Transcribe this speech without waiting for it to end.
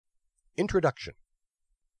Introduction.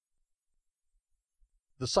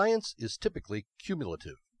 The science is typically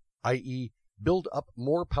cumulative, i.e., build up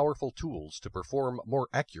more powerful tools to perform more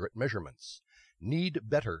accurate measurements, need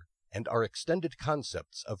better and are extended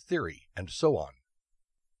concepts of theory, and so on.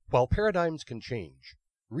 While paradigms can change,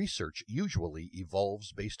 research usually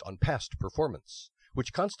evolves based on past performance,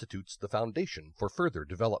 which constitutes the foundation for further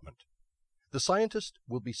development. The scientist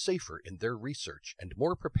will be safer in their research and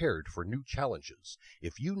more prepared for new challenges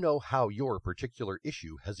if you know how your particular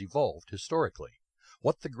issue has evolved historically,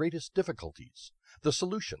 what the greatest difficulties, the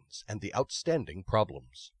solutions, and the outstanding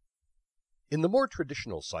problems. In the more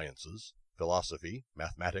traditional sciences, philosophy,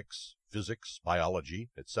 mathematics, physics, biology,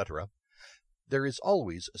 etc., there is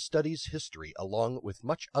always a study's history along with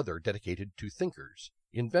much other dedicated to thinkers,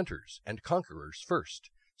 inventors, and conquerors first,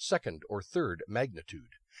 second, or third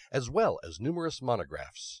magnitude, as well as numerous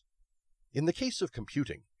monographs. In the case of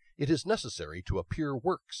computing, it is necessary to appear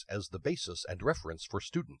works as the basis and reference for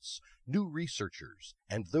students, new researchers,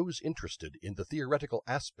 and those interested in the theoretical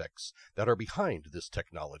aspects that are behind this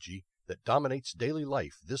technology that dominates daily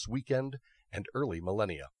life this weekend and early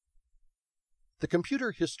millennia. The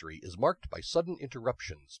computer history is marked by sudden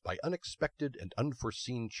interruptions, by unexpected and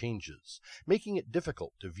unforeseen changes, making it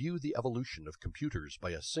difficult to view the evolution of computers by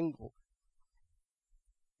a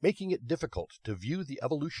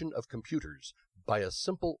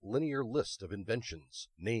simple linear list of inventions,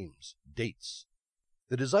 names, dates.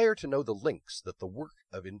 The desire to know the links that the work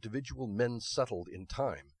of individual men settled in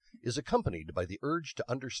time is accompanied by the urge to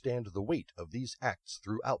understand the weight of these acts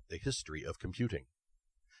throughout the history of computing.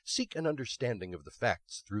 Seek an understanding of the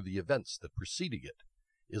facts through the events that preceded it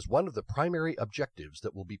is one of the primary objectives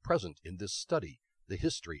that will be present in this study, the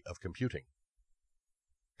history of computing.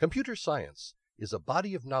 Computer science is a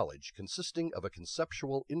body of knowledge consisting of a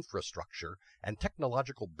conceptual infrastructure and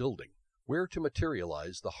technological building where to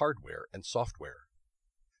materialize the hardware and software.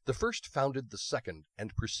 The first founded the second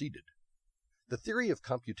and preceded. The theory of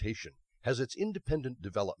computation has its independent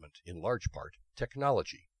development, in large part,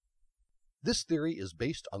 technology. This theory is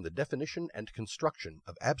based on the definition and construction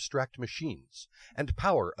of abstract machines and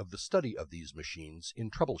power of the study of these machines in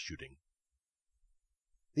troubleshooting.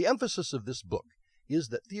 The emphasis of this book is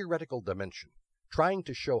that theoretical dimension, trying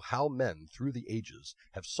to show how men through the ages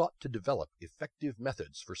have sought to develop effective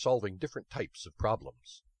methods for solving different types of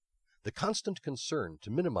problems. The constant concern to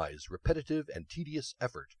minimize repetitive and tedious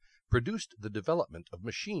effort produced the development of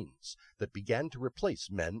machines that began to replace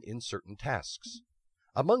men in certain tasks.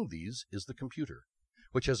 Among these is the computer,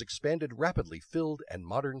 which has expanded rapidly filled and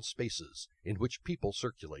modern spaces in which people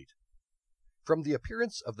circulate. From the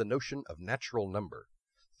appearance of the notion of natural number,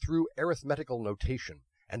 through arithmetical notation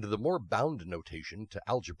and the more bound notation to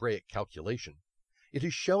algebraic calculation, it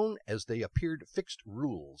is shown as they appeared fixed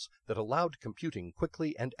rules that allowed computing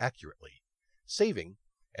quickly and accurately, saving,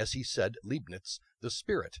 as he said, Leibniz, the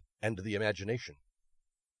spirit and the imagination.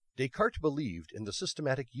 Descartes believed in the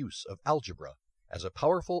systematic use of algebra as a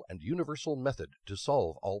powerful and universal method to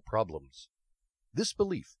solve all problems. This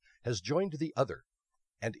belief has joined the other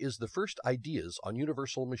and is the first ideas on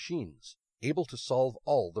universal machines, able to solve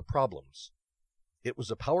all the problems. It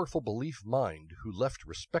was a powerful belief mind who left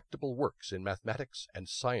respectable works in mathematics and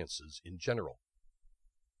sciences in general.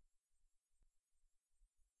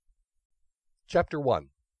 Chapter 1.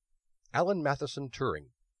 Alan Matheson Turing,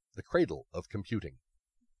 the Cradle of Computing.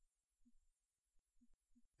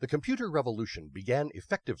 The computer revolution began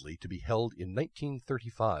effectively to be held in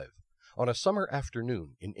 1935, on a summer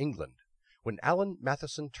afternoon in England, when Alan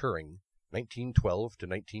Matheson Turing, 1912 to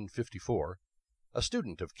 1954, a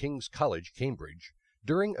student of King's College, Cambridge,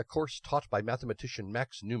 during a course taught by mathematician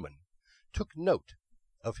Max Newman, took note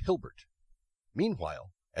of Hilbert.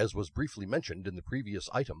 Meanwhile, as was briefly mentioned in the previous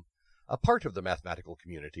item, a part of the mathematical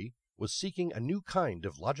community was seeking a new kind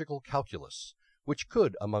of logical calculus, which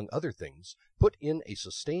could, among other things, put in a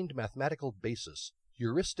sustained mathematical basis,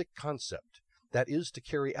 heuristic concept, that is, to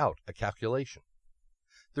carry out a calculation.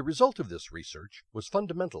 The result of this research was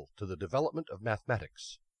fundamental to the development of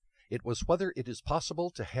mathematics. It was whether it is possible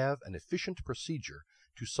to have an efficient procedure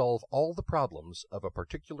to solve all the problems of a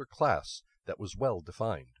particular class that was well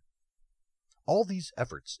defined. All these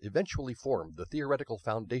efforts eventually formed the theoretical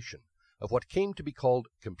foundation of what came to be called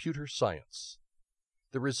computer science.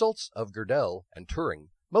 The results of Gödel and Turing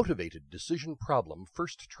motivated decision problem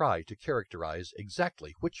first try to characterize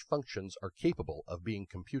exactly which functions are capable of being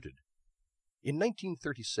computed. In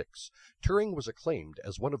 1936, Turing was acclaimed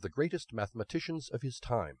as one of the greatest mathematicians of his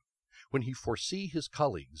time, when he foresee his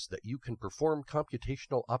colleagues that you can perform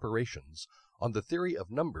computational operations on the theory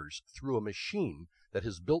of numbers through a machine that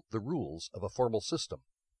has built the rules of a formal system.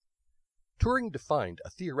 Turing defined a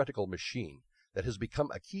theoretical machine that has become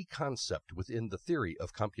a key concept within the theory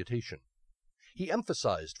of computation. He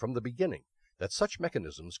emphasized from the beginning that such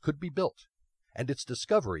mechanisms could be built, and its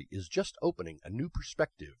discovery is just opening a new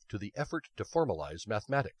perspective to the effort to formalize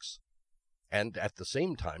mathematics, and at the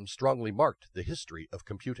same time strongly marked the history of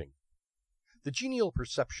computing. The genial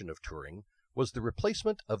perception of Turing was the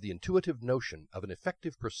replacement of the intuitive notion of an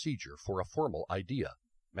effective procedure for a formal idea,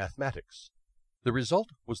 mathematics. The result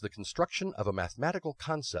was the construction of a mathematical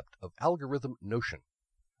concept of algorithm notion,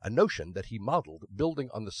 a notion that he modeled building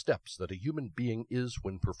on the steps that a human being is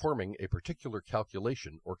when performing a particular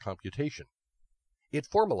calculation or computation. It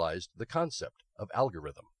formalized the concept of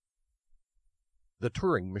algorithm. The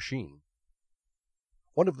Turing machine.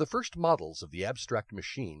 One of the first models of the abstract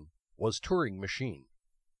machine was Turing machine.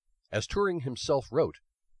 As Turing himself wrote,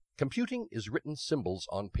 computing is written symbols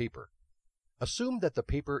on paper. Assume that the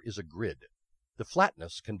paper is a grid. The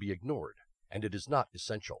flatness can be ignored, and it is not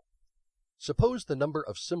essential. Suppose the number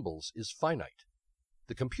of symbols is finite.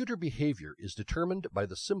 The computer behavior is determined by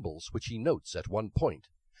the symbols which he notes at one point,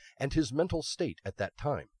 and his mental state at that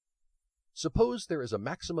time. Suppose there is a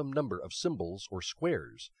maximum number of symbols or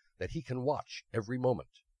squares that he can watch every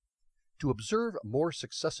moment. To observe more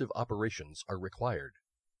successive operations are required.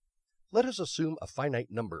 Let us assume a finite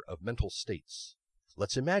number of mental states.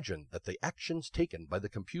 Let's imagine that the actions taken by the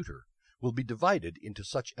computer will be divided into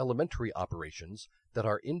such elementary operations that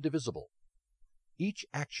are indivisible. Each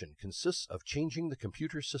action consists of changing the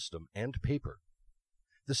computer system and paper.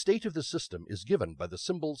 The state of the system is given by the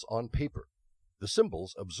symbols on paper, the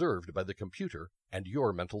symbols observed by the computer, and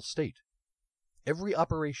your mental state. Every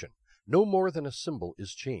operation, no more than a symbol,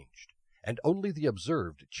 is changed, and only the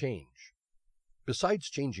observed change. Besides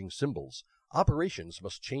changing symbols, operations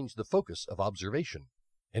must change the focus of observation,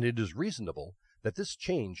 and it is reasonable that this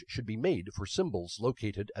change should be made for symbols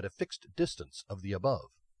located at a fixed distance of the above.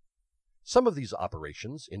 Some of these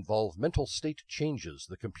operations involve mental state changes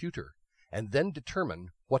the computer, and then determine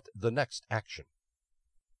what the next action.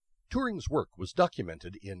 Turing's work was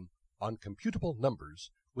documented in On Computable Numbers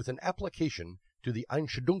with an application to the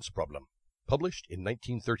Einschätzungsproblem, published in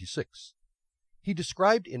 1936. He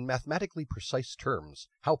described in mathematically precise terms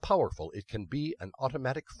how powerful it can be an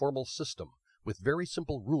automatic formal system with very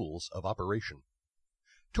simple rules of operation.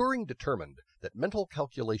 Turing determined that mental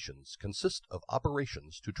calculations consist of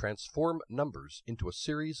operations to transform numbers into a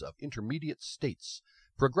series of intermediate states,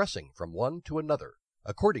 progressing from one to another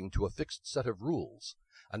according to a fixed set of rules,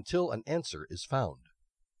 until an answer is found.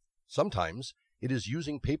 Sometimes it is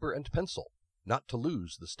using paper and pencil, not to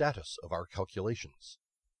lose the status of our calculations.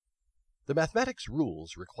 The mathematics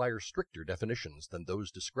rules require stricter definitions than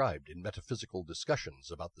those described in metaphysical discussions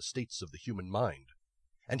about the states of the human mind,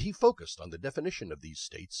 and he focused on the definition of these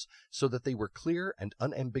states so that they were clear and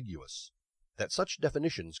unambiguous, that such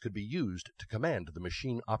definitions could be used to command the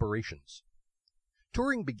machine operations.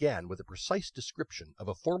 Turing began with a precise description of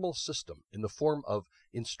a formal system in the form of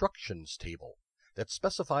instructions table that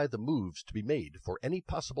specify the moves to be made for any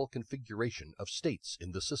possible configuration of states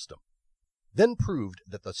in the system, then proved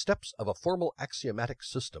that the steps of a formal axiomatic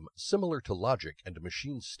system similar to logic and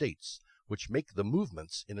machine states, which make the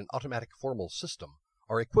movements in an automatic formal system,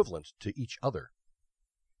 are equivalent to each other.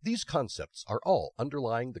 These concepts are all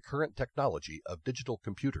underlying the current technology of digital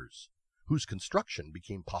computers, whose construction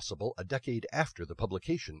became possible a decade after the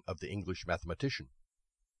publication of the English mathematician.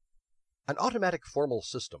 An automatic formal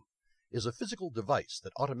system is a physical device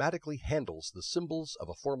that automatically handles the symbols of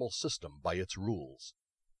a formal system by its rules.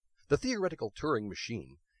 The theoretical Turing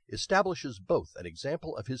machine establishes both an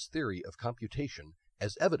example of his theory of computation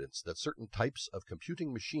as evidence that certain types of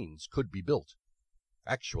computing machines could be built.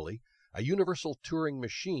 Actually, a universal Turing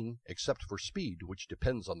machine, except for speed, which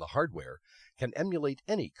depends on the hardware, can emulate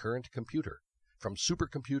any current computer, from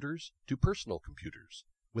supercomputers to personal computers,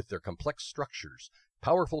 with their complex structures,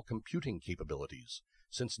 powerful computing capabilities,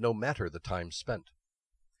 since no matter the time spent.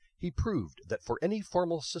 He proved that for any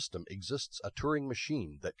formal system exists a Turing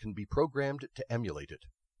machine that can be programmed to emulate it.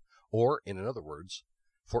 Or, in other words,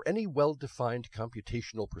 for any well-defined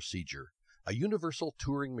computational procedure, a universal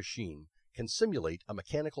Turing machine can simulate a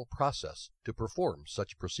mechanical process to perform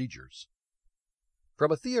such procedures.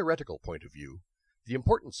 From a theoretical point of view, the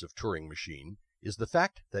importance of Turing machine is the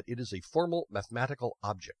fact that it is a formal mathematical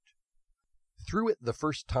object. Through it the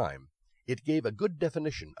first time, it gave a good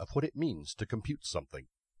definition of what it means to compute something.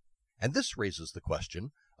 And this raises the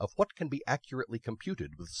question of what can be accurately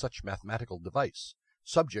computed with such mathematical device,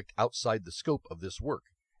 subject outside the scope of this work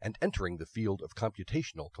and entering the field of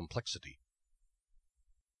computational complexity.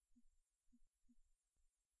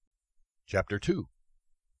 Chapter 2.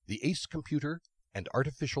 The Ace Computer and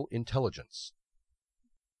artificial intelligence.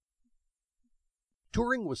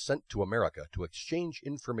 Turing was sent to America to exchange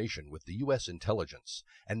information with the U.S. intelligence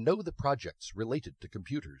and know the projects related to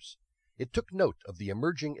computers. It took note of the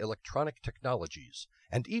emerging electronic technologies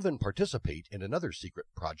and even participate in another secret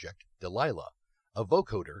project, Delilah. A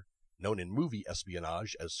vocoder, known in movie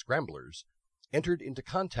espionage as scramblers, entered into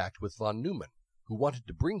contact with von Neumann, who wanted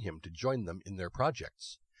to bring him to join them in their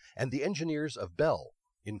projects, and the engineers of Bell,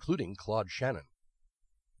 including Claude Shannon.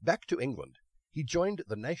 Back to England, he joined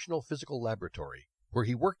the National Physical Laboratory, where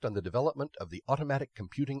he worked on the development of the Automatic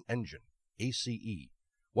Computing Engine, ACE,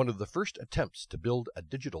 one of the first attempts to build a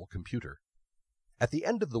digital computer. At the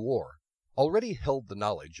end of the war, already held the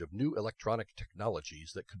knowledge of new electronic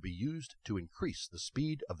technologies that could be used to increase the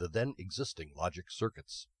speed of the then existing logic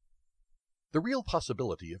circuits. The real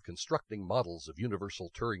possibility of constructing models of universal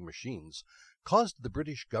Turing machines caused the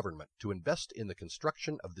British government to invest in the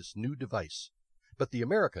construction of this new device, but the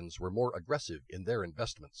Americans were more aggressive in their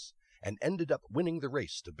investments and ended up winning the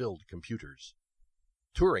race to build computers.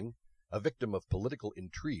 Turing, a victim of political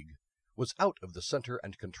intrigue, was out of the center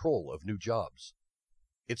and control of new jobs.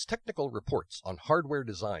 Its technical reports on hardware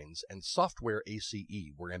designs and software ACE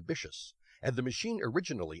were ambitious, and the machine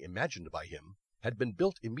originally imagined by him had been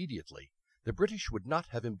built immediately. The British would not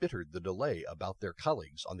have embittered the delay about their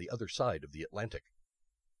colleagues on the other side of the Atlantic.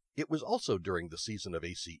 It was also during the season of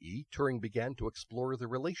ACE Turing began to explore the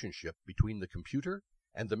relationship between the computer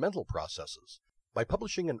and the mental processes by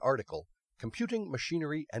publishing an article, Computing,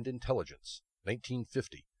 Machinery, and Intelligence,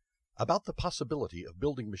 1950, about the possibility of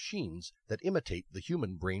building machines that imitate the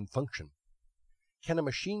human brain function. Can a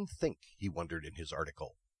machine think, he wondered in his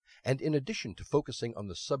article, and in addition to focusing on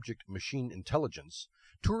the subject machine intelligence,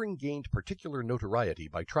 Turing gained particular notoriety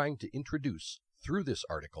by trying to introduce, through this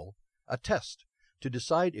article, a test to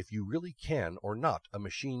decide if you really can or not a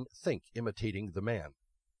machine think imitating the man.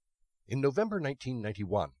 In November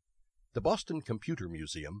 1991, the Boston Computer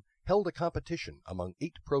Museum held a competition among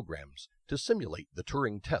 8 programs to simulate the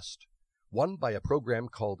Turing test, won by a program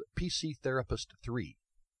called PC Therapist 3.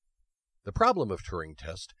 The problem of Turing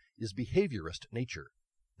test is behaviorist nature,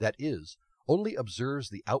 that is, only observes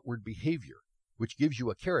the outward behavior, which gives you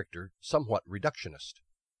a character somewhat reductionist.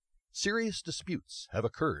 Serious disputes have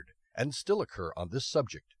occurred and still occur on this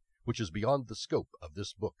subject, which is beyond the scope of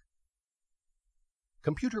this book.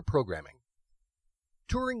 Computer programming.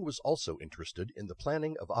 Turing was also interested in the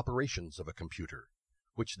planning of operations of a computer,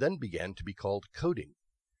 which then began to be called coding,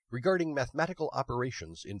 regarding mathematical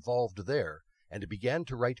operations involved there, and began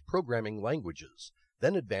to write programming languages,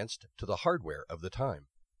 then advanced to the hardware of the time.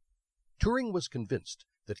 Turing was convinced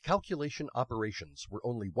that calculation operations were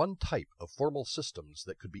only one type of formal systems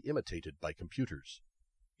that could be imitated by computers.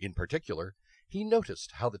 In particular, he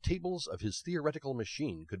noticed how the tables of his theoretical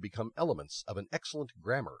machine could become elements of an excellent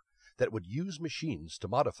grammar that would use machines to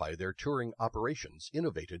modify their Turing operations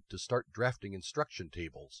innovated to start drafting instruction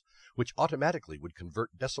tables, which automatically would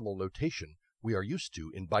convert decimal notation we are used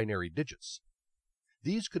to in binary digits.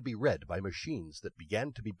 These could be read by machines that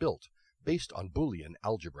began to be built based on Boolean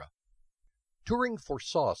algebra. Turing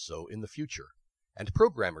foresaw so in the future, and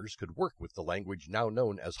programmers could work with the language now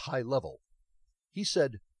known as high level. He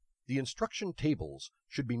said, "The instruction tables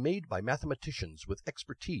should be made by mathematicians with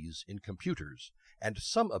expertise in computers and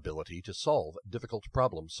some ability to solve difficult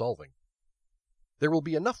problem solving. There will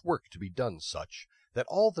be enough work to be done such that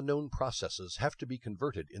all the known processes have to be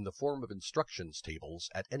converted in the form of instructions tables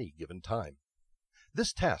at any given time.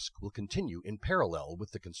 This task will continue in parallel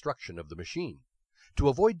with the construction of the machine, to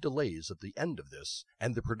avoid delays at the end of this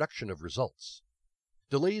and the production of results.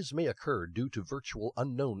 Delays may occur due to virtual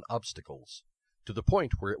unknown obstacles, to the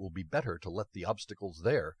point where it will be better to let the obstacles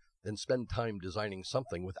there than spend time designing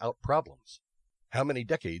something without problems. How many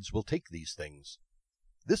decades will take these things?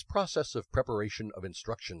 This process of preparation of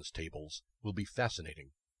instructions tables will be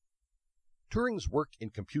fascinating." Turing's work in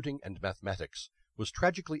computing and mathematics was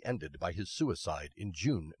tragically ended by his suicide in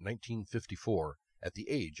June 1954 at the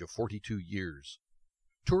age of 42 years.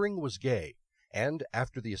 Turing was gay, and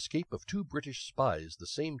after the escape of 2 British spies, the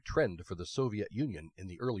same trend for the Soviet Union in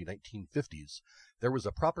the early 1950s, there was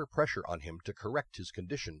a proper pressure on him to correct his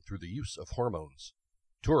condition through the use of hormones.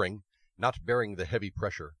 Turing, not bearing the heavy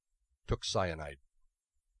pressure, took cyanide.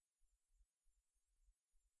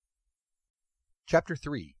 Chapter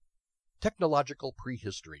 3. Technological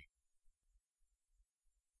Prehistory.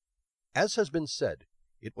 As has been said,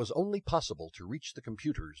 it was only possible to reach the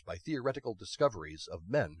computers by theoretical discoveries of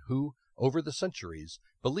men who, over the centuries,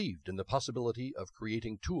 believed in the possibility of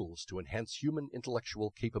creating tools to enhance human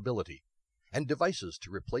intellectual capability, and devices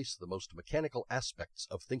to replace the most mechanical aspects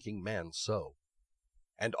of thinking man so.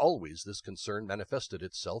 and always this concern manifested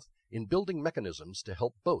itself in building mechanisms to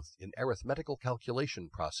help both in arithmetical calculation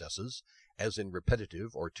processes, as in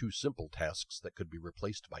repetitive or too simple tasks that could be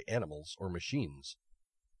replaced by animals or machines.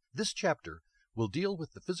 This chapter will deal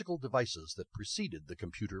with the physical devices that preceded the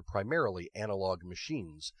computer, primarily analog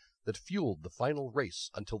machines, that fueled the final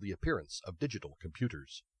race until the appearance of digital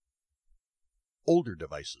computers. Older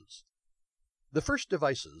devices. The first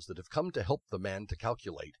devices that have come to help the man to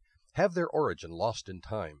calculate have their origin lost in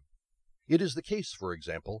time. It is the case, for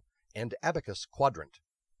example, and abacus quadrant.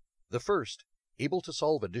 The first, able to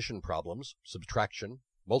solve addition problems, subtraction,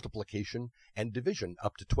 multiplication, and division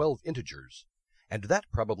up to 12 integers, and that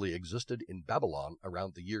probably existed in Babylon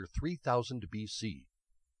around the year 3000 BC.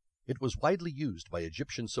 It was widely used by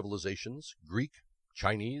Egyptian civilizations, Greek,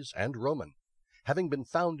 Chinese, and Roman, having been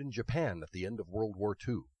found in Japan at the end of World War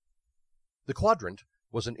II. The quadrant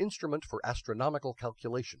was an instrument for astronomical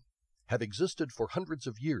calculation, have existed for hundreds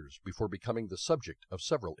of years before becoming the subject of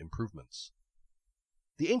several improvements.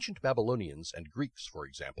 The ancient Babylonians and Greeks, for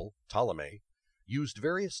example, Ptolemy, used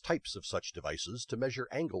various types of such devices to measure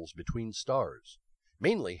angles between stars,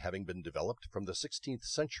 mainly having been developed from the 16th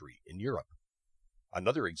century in Europe.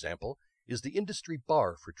 Another example is the industry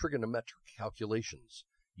bar for trigonometric calculations,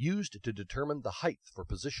 used to determine the height for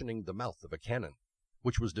positioning the mouth of a cannon,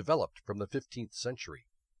 which was developed from the 15th century.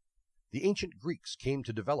 The ancient Greeks came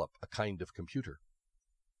to develop a kind of computer.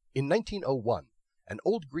 In 1901, an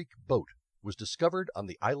old Greek boat was discovered on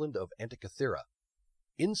the island of Antikythera.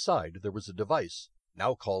 Inside there was a device,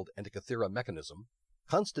 now called Antikythera mechanism,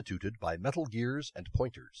 constituted by metal gears and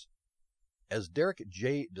pointers. As Derek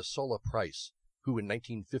J. de Sola Price, who in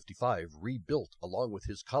 1955 rebuilt along with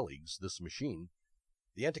his colleagues this machine,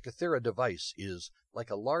 the Antikythera device is like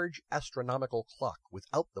a large astronomical clock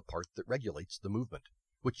without the part that regulates the movement,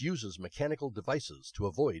 which uses mechanical devices to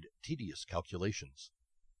avoid tedious calculations.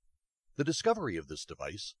 The discovery of this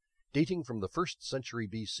device, dating from the 1st century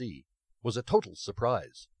BC, was a total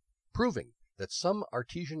surprise, proving that some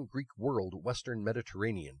artesian Greek world Western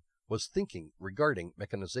Mediterranean was thinking regarding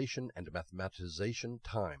mechanization and mathematization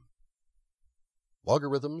time.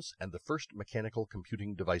 Logarithms and the first mechanical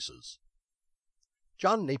computing devices.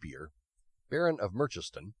 John Napier, Baron of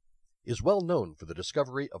Merchiston, is well known for the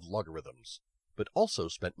discovery of logarithms, but also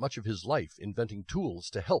spent much of his life inventing tools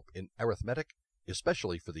to help in arithmetic,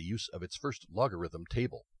 especially for the use of its first logarithm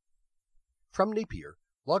table. From Napier,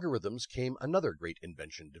 logarithms came another great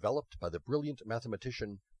invention developed by the brilliant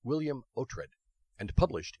mathematician William Oughtred and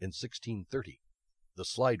published in 1630, the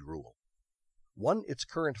slide rule. Won its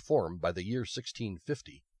current form by the year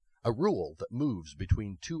 1650, a rule that moves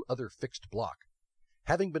between two other fixed blocks,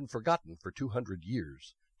 having been forgotten for 200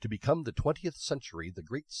 years, to become the 20th century the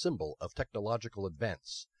great symbol of technological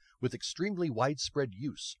advance, with extremely widespread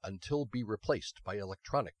use until be replaced by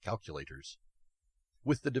electronic calculators.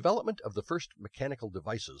 With the development of the first mechanical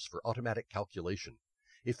devices for automatic calculation,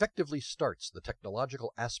 effectively starts the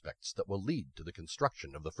technological aspects that will lead to the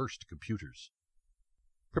construction of the first computers.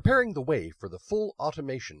 Preparing the way for the full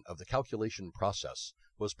automation of the calculation process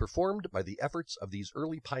was performed by the efforts of these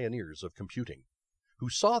early pioneers of computing, who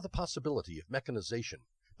saw the possibility of mechanization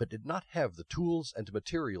but did not have the tools and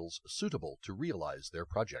materials suitable to realize their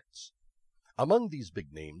projects. Among these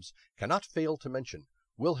big names cannot fail to mention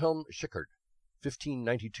Wilhelm Schickard,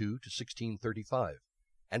 1592 to 1635,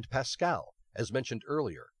 and Pascal, as mentioned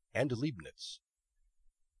earlier, and Leibniz.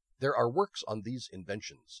 There are works on these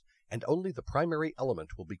inventions, and only the primary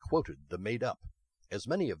element will be quoted, the made-up, as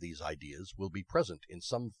many of these ideas will be present in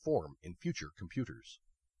some form in future computers.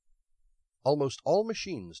 Almost all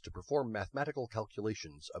machines to perform mathematical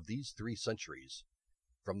calculations of these 3 centuries,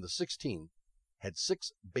 from the 16th, had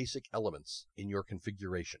 6 basic elements in your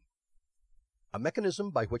configuration. A mechanism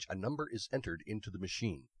by which a number is entered into the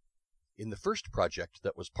machine. In the first project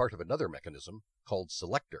that was part of another mechanism, called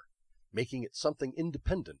selector, making it something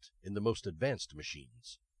independent in the most advanced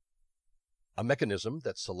machines. A mechanism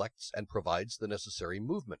that selects and provides the necessary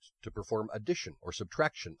movement to perform addition or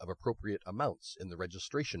subtraction of appropriate amounts in the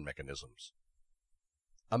registration mechanisms.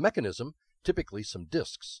 A mechanism, typically some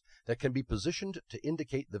disks, that can be positioned to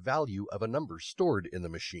indicate the value of a number stored in the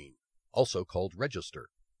machine, also called register.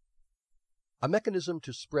 A mechanism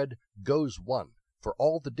to spread goes 1 for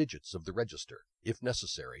all the digits of the register, if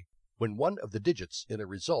necessary, when one of the digits in a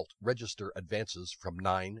result register advances from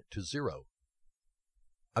 9 to 0.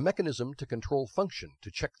 A mechanism to control function to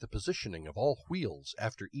check the positioning of all wheels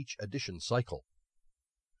after each addition cycle.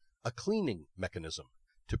 A cleaning mechanism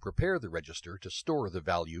to prepare the register to store the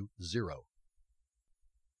value 0.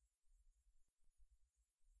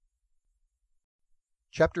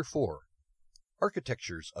 Chapter 4.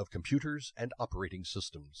 Architectures of Computers and Operating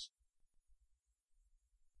Systems.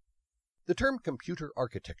 The term computer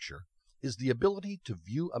architecture is the ability to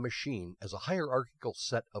view a machine as a hierarchical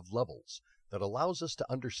set of levels that allows us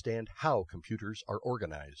to understand how computers are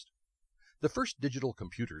organized. The first digital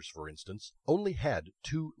computers, for instance, only had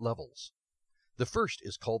 2 levels. The first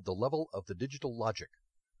is called the level of the digital logic,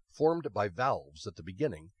 formed by valves at the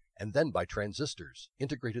beginning and then by transistors,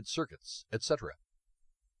 integrated circuits, etc.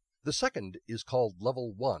 The second is called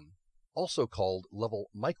level 1, also called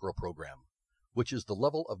level microprogram, which is the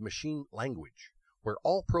level of machine language, where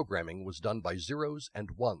all programming was done by zeros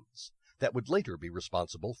and ones that would later be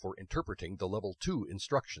responsible for interpreting the level 2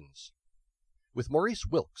 instructions. With Maurice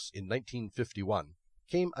Wilkes in 1951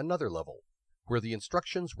 came another level, where the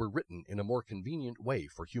instructions were written in a more convenient way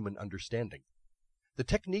for human understanding. The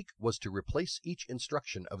technique was to replace each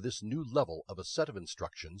instruction of this new level of a set of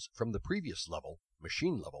instructions from the previous level,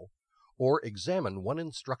 machine level, or examine one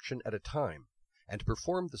instruction at a time and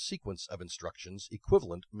perform the sequence of instructions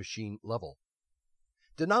equivalent machine level.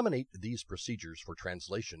 Denominate these procedures for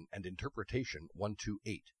translation and interpretation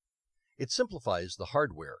 128. It simplifies the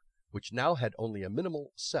hardware, which now had only a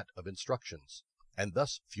minimal set of instructions, and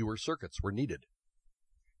thus fewer circuits were needed.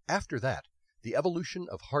 After that, the evolution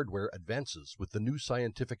of hardware advances with the new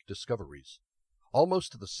scientific discoveries.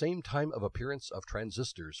 Almost at the same time of appearance of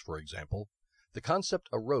transistors, for example, the concept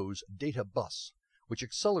arose data bus, which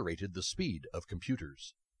accelerated the speed of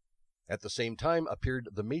computers. At the same time appeared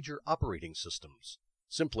the major operating systems.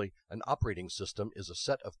 Simply, an operating system is a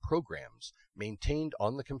set of programs maintained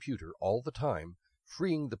on the computer all the time,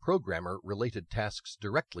 freeing the programmer-related tasks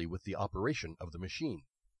directly with the operation of the machine,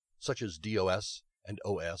 such as DOS and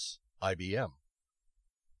OS, IBM.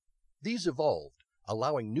 These evolved,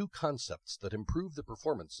 allowing new concepts that improve the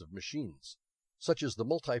performance of machines, such as the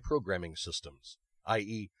multi-programming systems,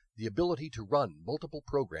 i.e., the ability to run multiple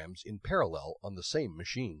programs in parallel on the same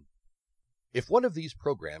machine. If one of these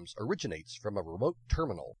programs originates from a remote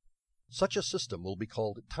terminal, such a system will be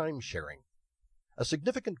called time-sharing. A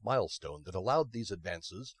significant milestone that allowed these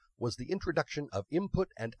advances was the introduction of input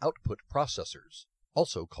and output processors,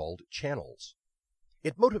 also called channels.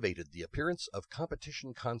 It motivated the appearance of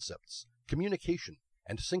competition concepts, communication,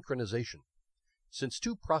 and synchronization. Since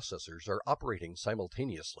 2 processors are operating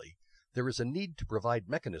simultaneously, there is a need to provide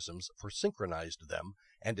mechanisms for synchronizing them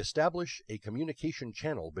and establish a communication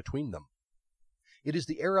channel between them. It is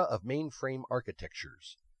the era of mainframe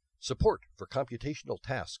architectures. Support for computational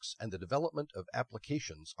tasks and the development of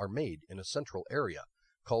applications are made in a central area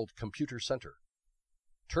called Computer Center.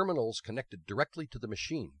 Terminals connected directly to the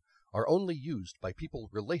machine are only used by people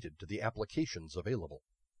related to the applications available.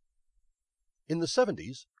 In the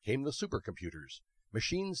 70s came the supercomputers,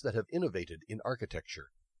 machines that have innovated in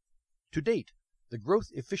architecture. To date, the growth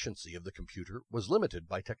efficiency of the computer was limited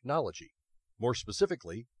by technology, more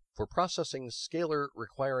specifically, for processing scalar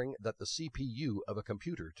requiring that the CPU of a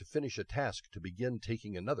computer to finish a task to begin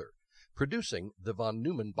taking another, producing the von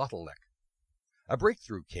Neumann bottleneck. A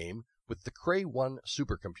breakthrough came with the Cray-1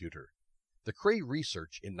 supercomputer, the Cray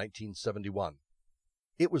research in 1971.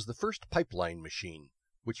 It was the first pipeline machine,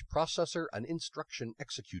 which processor an instruction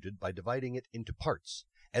executed by dividing it into parts,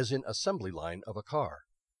 as in assembly line of a car.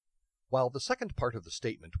 While the second part of the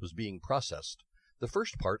statement was being processed, the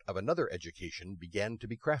first part of another education began to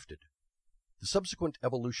be crafted. The subsequent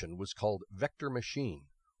evolution was called vector machine,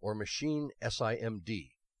 or machine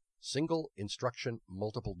SIMD, single instruction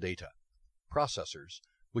multiple data, processors,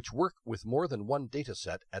 which work with more than one data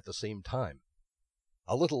set at the same time.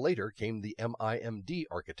 A little later came the MIMD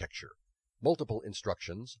architecture, multiple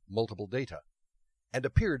instructions, multiple data, and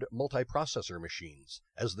appeared multiprocessor machines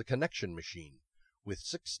as the connection machine, with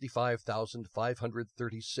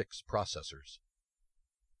 65,536 processors.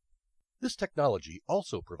 This technology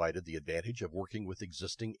also provided the advantage of working with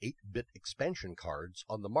existing 8-bit expansion cards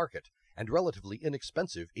on the market and relatively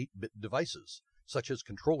inexpensive 8-bit devices, such as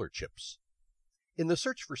controller chips. In the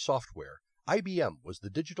search for software, IBM was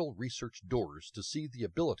the digital research doors to see the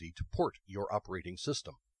ability to port your operating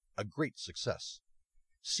system, a great success.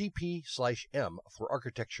 CP/M for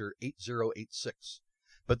architecture 8086,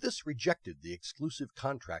 but this rejected the exclusive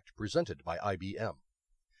contract presented by IBM.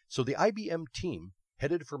 So the IBM team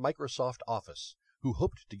headed for Microsoft Office, who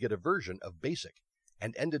hoped to get a version of BASIC,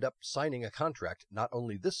 and ended up signing a contract not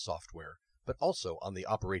only this software, but also on the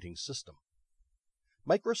operating system.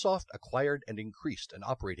 Microsoft acquired and increased an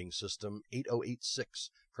operating system 8086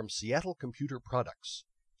 from Seattle Computer Products,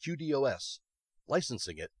 QDOS,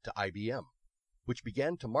 licensing it to IBM, which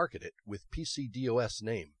began to market it with PCDOS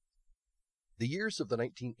name. The years of the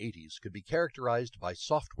 1980s could be characterized by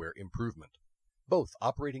software improvement, both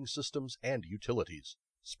operating systems and utilities,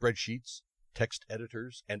 spreadsheets, text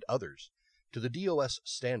editors, and others, to the DOS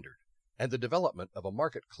standard, and the development of a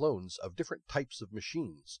market clones of different types of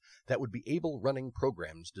machines that would be able running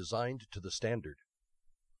programs designed to the standard.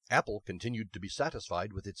 Apple continued to be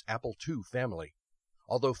satisfied with its Apple II family,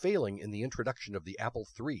 although failing in the introduction of the Apple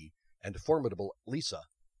III and formidable Lisa,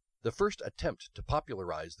 the first attempt to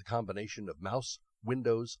popularize the combination of mouse,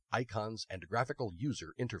 windows, icons, and graphical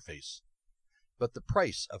user interface. But the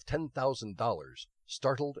price of $10,000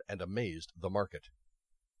 startled and amazed the market.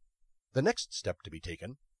 The next step to be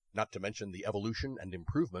taken, not to mention the evolution and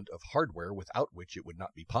improvement of hardware without which it would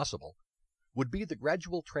not be possible, would be the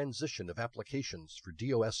gradual transition of applications for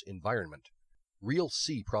DOS environment, real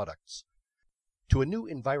C products, to a new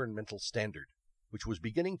environmental standard, which was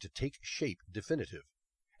beginning to take shape definitive,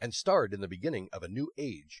 and starred in the beginning of a new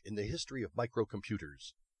age in the history of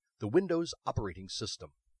microcomputers, the Windows operating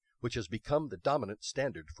system, which has become the dominant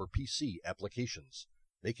standard for PC applications,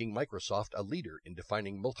 making Microsoft a leader in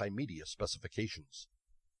defining multimedia specifications.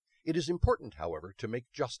 It is important, however, to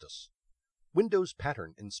make justice. Windows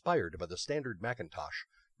pattern inspired by the standard Macintosh,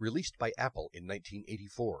 released by Apple in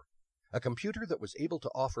 1984, a computer that was able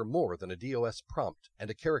to offer more than a DOS prompt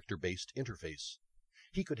and a character-based interface.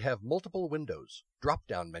 He could have multiple windows,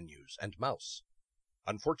 drop-down menus, and mouse.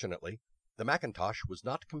 Unfortunately, the Macintosh was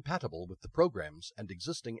not compatible with the programs and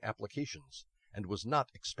existing applications, and was not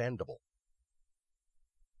expandable.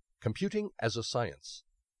 Computing as a science.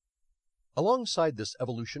 Alongside this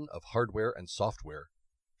evolution of hardware and software,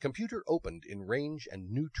 computer opened in range and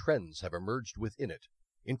new trends have emerged within it,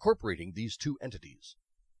 incorporating these two entities.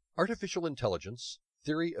 Artificial intelligence,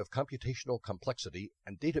 theory of computational complexity,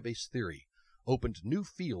 and database theory opened new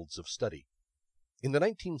fields of study. In the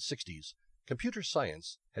 1960s, computer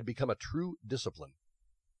science had become a true discipline.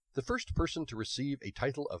 The first person to receive a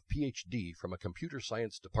title of PhD from a computer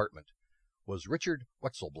science department was Richard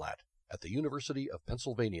Wechselblatt at the University of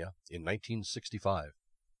Pennsylvania in 1965.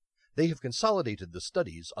 They have consolidated the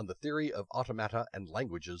studies on the theory of automata and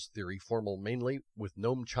languages theory formal mainly with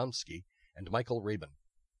Noam Chomsky and Michael Rabin.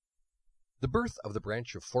 The birth of the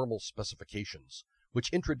branch of formal specifications,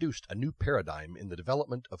 which introduced a new paradigm in the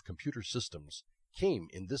development of computer systems, came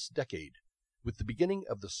in this decade, with the beginning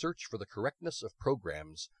of the search for the correctness of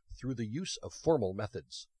programs through the use of formal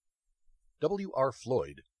methods. W. R.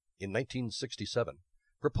 Floyd, in 1967,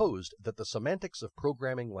 proposed that the semantics of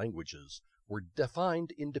programming languages were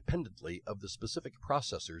defined independently of the specific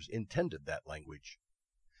processors intended that language.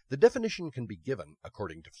 The definition can be given,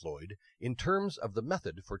 according to Floyd, in terms of the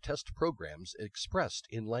method for test programs expressed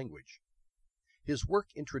in language. His work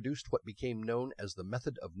introduced what became known as the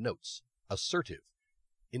method of notes, assertive,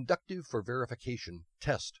 inductive for verification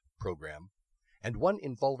test program, and one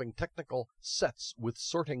involving technical sets with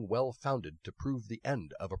sorting well-founded to prove the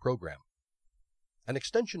end of a program. An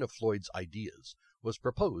extension of Floyd's ideas was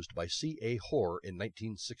proposed by C. A. Hoare in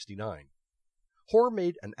 1969. Hoare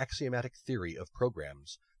made an axiomatic theory of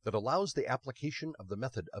programs that allows the application of the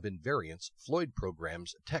method of invariance Floyd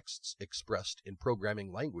programs texts expressed in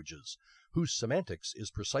programming languages, whose semantics is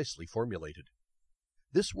precisely formulated.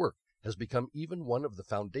 This work has become even one of the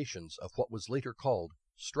foundations of what was later called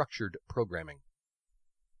structured programming.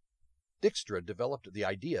 Dijkstra developed the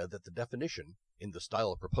idea that the definition, in the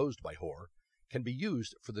style proposed by Hoare, can be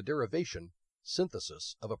used for the derivation,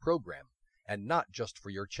 synthesis of a program, and not just for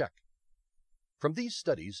your check. From these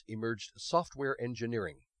studies emerged software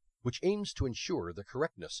engineering, which aims to ensure the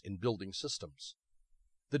correctness in building systems.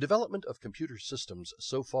 The development of computer systems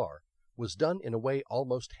so far was done in a way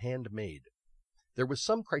almost handmade. There was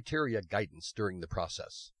some criteria guidance during the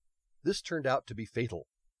process. This turned out to be fatal,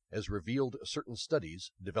 as revealed certain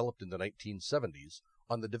studies developed in the 1970s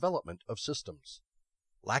on the development of systems.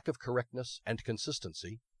 Lack of correctness and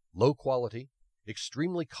consistency, low quality,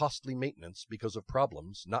 extremely costly maintenance because of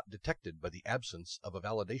problems not detected by the absence of a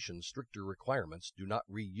validation stricter requirements do not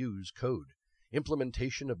reuse code,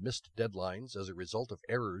 implementation of missed deadlines as a result of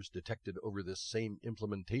errors detected over this same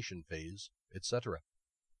implementation phase, etc.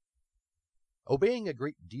 Obeying a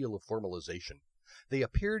great deal of formalization, they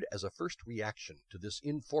appeared as a first reaction to this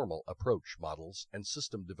informal approach models and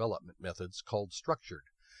system development methods called structured,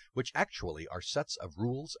 which actually are sets of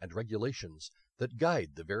rules and regulations that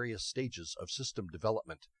guide the various stages of system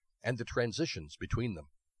development and the transitions between them.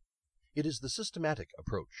 It is the systematic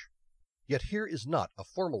approach. Yet here is not a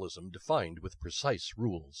formalism defined with precise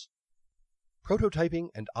rules. Prototyping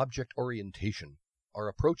and object orientation are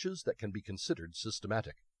approaches that can be considered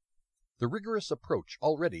systematic. The rigorous approach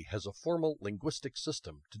already has a formal linguistic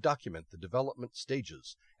system to document the development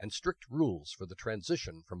stages and strict rules for the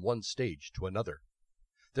transition from one stage to another.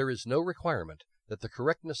 There is no requirement that the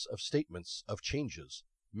correctness of statements of changes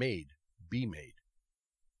made be made.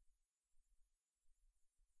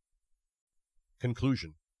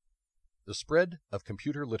 Conclusion. The spread of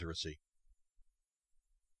computer literacy.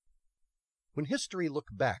 When history look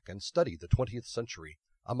back and study the 20th century,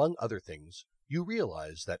 among other things, you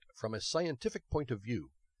realize that, from a scientific point of view,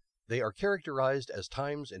 they are characterized as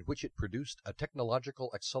times in which it produced a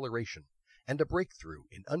technological acceleration and a breakthrough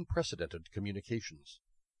in unprecedented communications.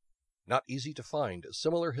 Not easy to find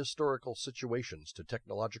similar historical situations to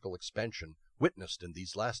technological expansion witnessed in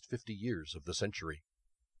these last 50 years of the century.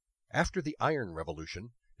 After the Iron Revolution,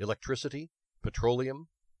 electricity, petroleum,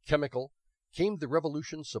 chemical, came the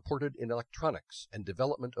revolution supported in electronics and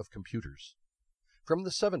development of computers. From the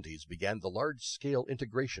 70s began the large-scale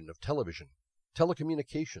integration of television,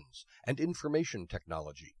 telecommunications, and information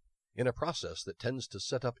technology, in a process that tends to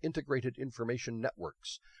set up integrated information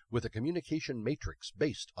networks with a communication matrix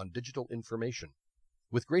based on digital information,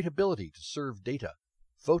 with great ability to serve data,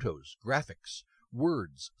 photos, graphics,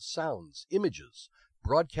 words, sounds, images,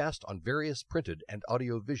 broadcast on various printed and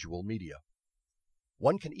audiovisual media.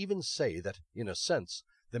 One can even say that, in a sense,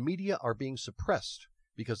 the media are being suppressed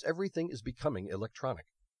because everything is becoming electronic.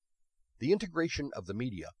 The integration of the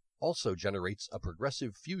media also generates a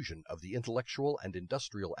progressive fusion of the intellectual and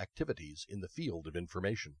industrial activities in the field of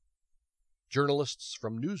information. Journalists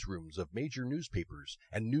from newsrooms of major newspapers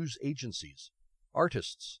and news agencies,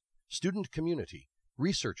 artists, student community,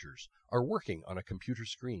 researchers are working on a computer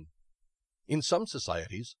screen. In some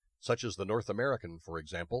societies, such as the North American, for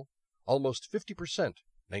example, almost 50%,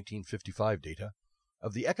 1955 data,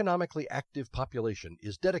 of the economically active population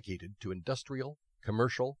is dedicated to industrial,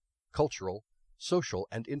 commercial, cultural, social,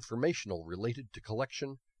 and informational related to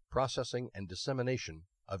collection, processing, and dissemination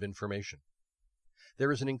of information.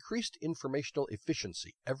 There is an increased informational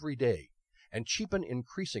efficiency every day and cheapen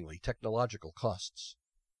increasingly technological costs.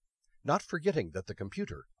 Not forgetting that the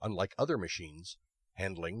computer, unlike other machines,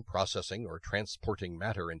 handling, processing, or transporting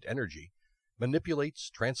matter and energy, manipulates,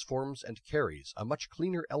 transforms, and carries a much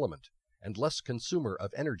cleaner element and less consumer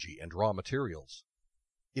of energy and raw materials.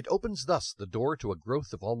 It opens thus the door to a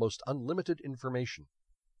growth of almost unlimited information.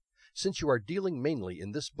 Since you are dealing mainly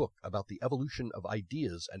in this book about the evolution of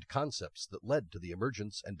ideas and concepts that led to the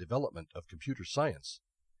emergence and development of computer science,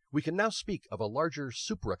 we can now speak of a larger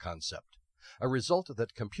supra-concept, a result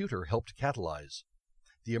that computer helped catalyze: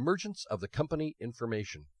 the emergence of the company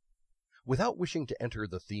information. Without wishing to enter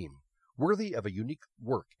the theme, worthy of a unique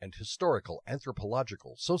work and historical,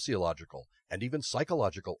 anthropological, sociological, and even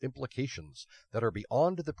psychological implications that are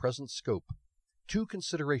beyond the present scope, two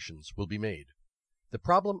considerations will be made: the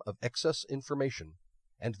problem of excess information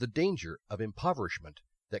and the danger of impoverishment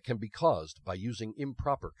that can be caused by using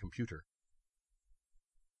improper computer.